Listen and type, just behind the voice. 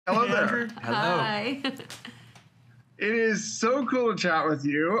Hello Hey, there. Andrew. Hello. Hi. It is so cool to chat with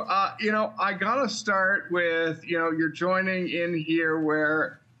you. I gotta start with, you're joining in here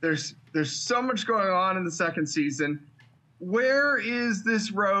where there's so much going on in the second season. Where is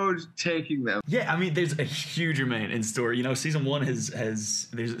this road taking them? Yeah, I mean, there's a huge amount in store. Season one has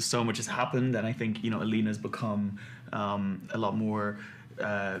there's so much has happened, and I think Alina's become a lot more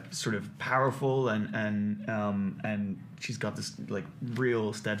sort of powerful, and she's got this like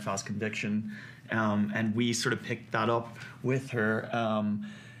real steadfast conviction, and we sort of picked that up with her,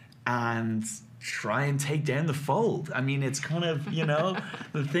 and try and take down the fold. I mean, it's kind of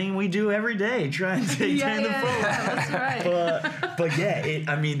the thing we do every day, try and take down the fold. Yeah, that's right. But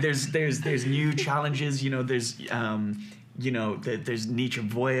yeah, there's new challenges. There's there's Nietzsche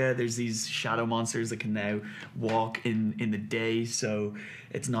Voya. There's these shadow monsters that can now walk in the day. So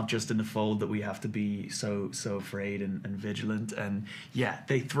it's not just in the fold that we have to be so afraid and vigilant. And yeah,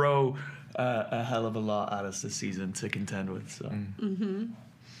 they throw a hell of a lot at us this season to contend with. So. Mm-hmm.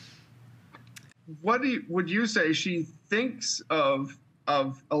 What would you say she thinks of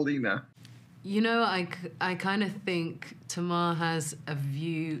Alina? I kind of think Tamar has a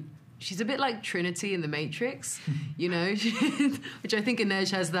view. She's a bit like Trinity in The Matrix, which I think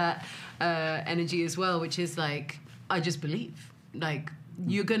Inej has that energy as well, which is like, I just believe, like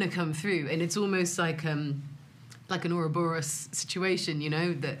you're gonna come through, and it's almost like an Ouroboros situation,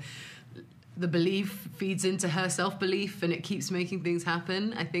 that the belief feeds into her self-belief and it keeps making things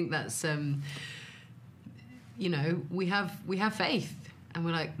happen. I think that's we have faith, and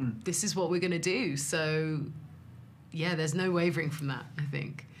we're like, this is what we're gonna do. So yeah, there's no wavering from that, I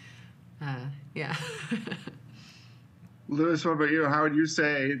think. Yeah. Lewis, what about you? How would you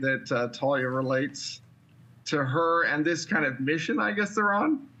say that Tolya relates to her and this kind of mission, I guess they're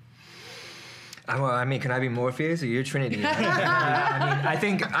on? Well, I mean, can I be Morpheus or you're Trinity? I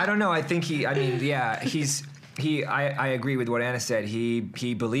agree with what Anna said. He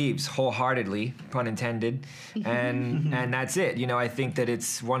believes wholeheartedly, pun intended, and that's it. I think that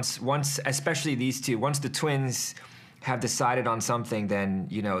it's once, especially these two, once the twins have decided on something, then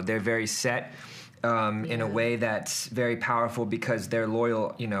they're very set in a way that's very powerful because they're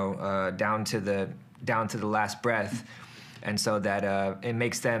loyal, down to the last breath, and so that it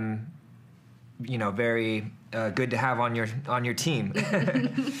makes them very good to have on your team.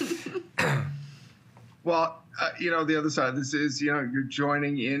 Well, the other side of this is, you're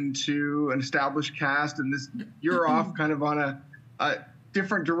joining into an established cast, and you're off kind of on a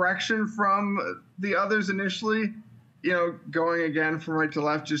different direction from the others initially. Going again from right to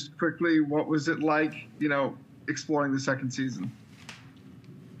left, just quickly, what was it like, exploring the second season?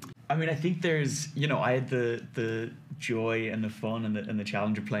 I mean, I think there's, I had the joy and the fun and the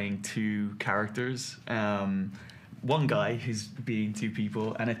challenge of playing two characters. One guy who's being two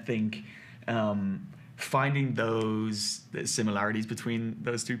people, and I think finding those similarities between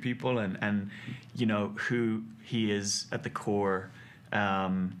those two people and who he is at the core,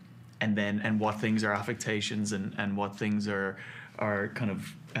 and what things are affectations and what things are kind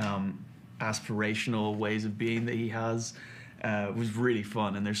of aspirational ways of being that he has, was really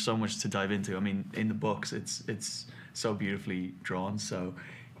fun, and there's so much to dive into. I mean, in the books, it's so beautifully drawn. So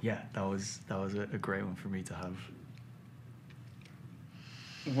yeah, that was a great one for me to have.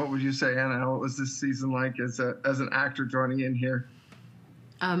 What would you say, Anna? What was this season like as an actor joining in here?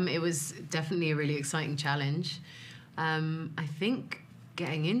 It was definitely a really exciting challenge. I think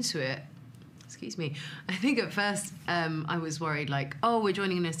getting into it, I think at first I was worried, like, we're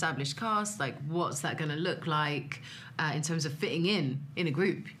joining an established cast, like what's that going to look like in terms of fitting in a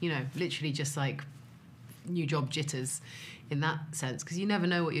group, literally just like new job jitters in that sense, because you never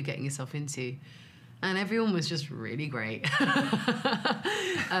know what you're getting yourself into. And everyone was just really great.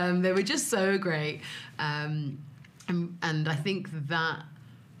 They were just so great. And I think that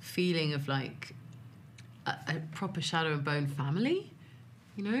feeling of like a proper Shadow and Bone family,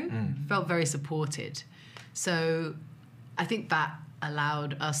 felt very supported. So I think that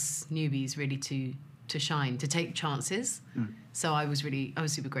allowed us newbies really to shine, to take chances. So I was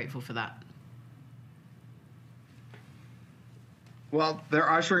super grateful for that. Well, they're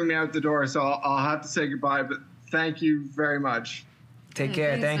ushering me out the door, so I'll have to say goodbye, but thank you very much. Take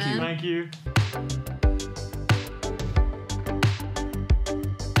care. Thanks, Thank you. man. Thank you.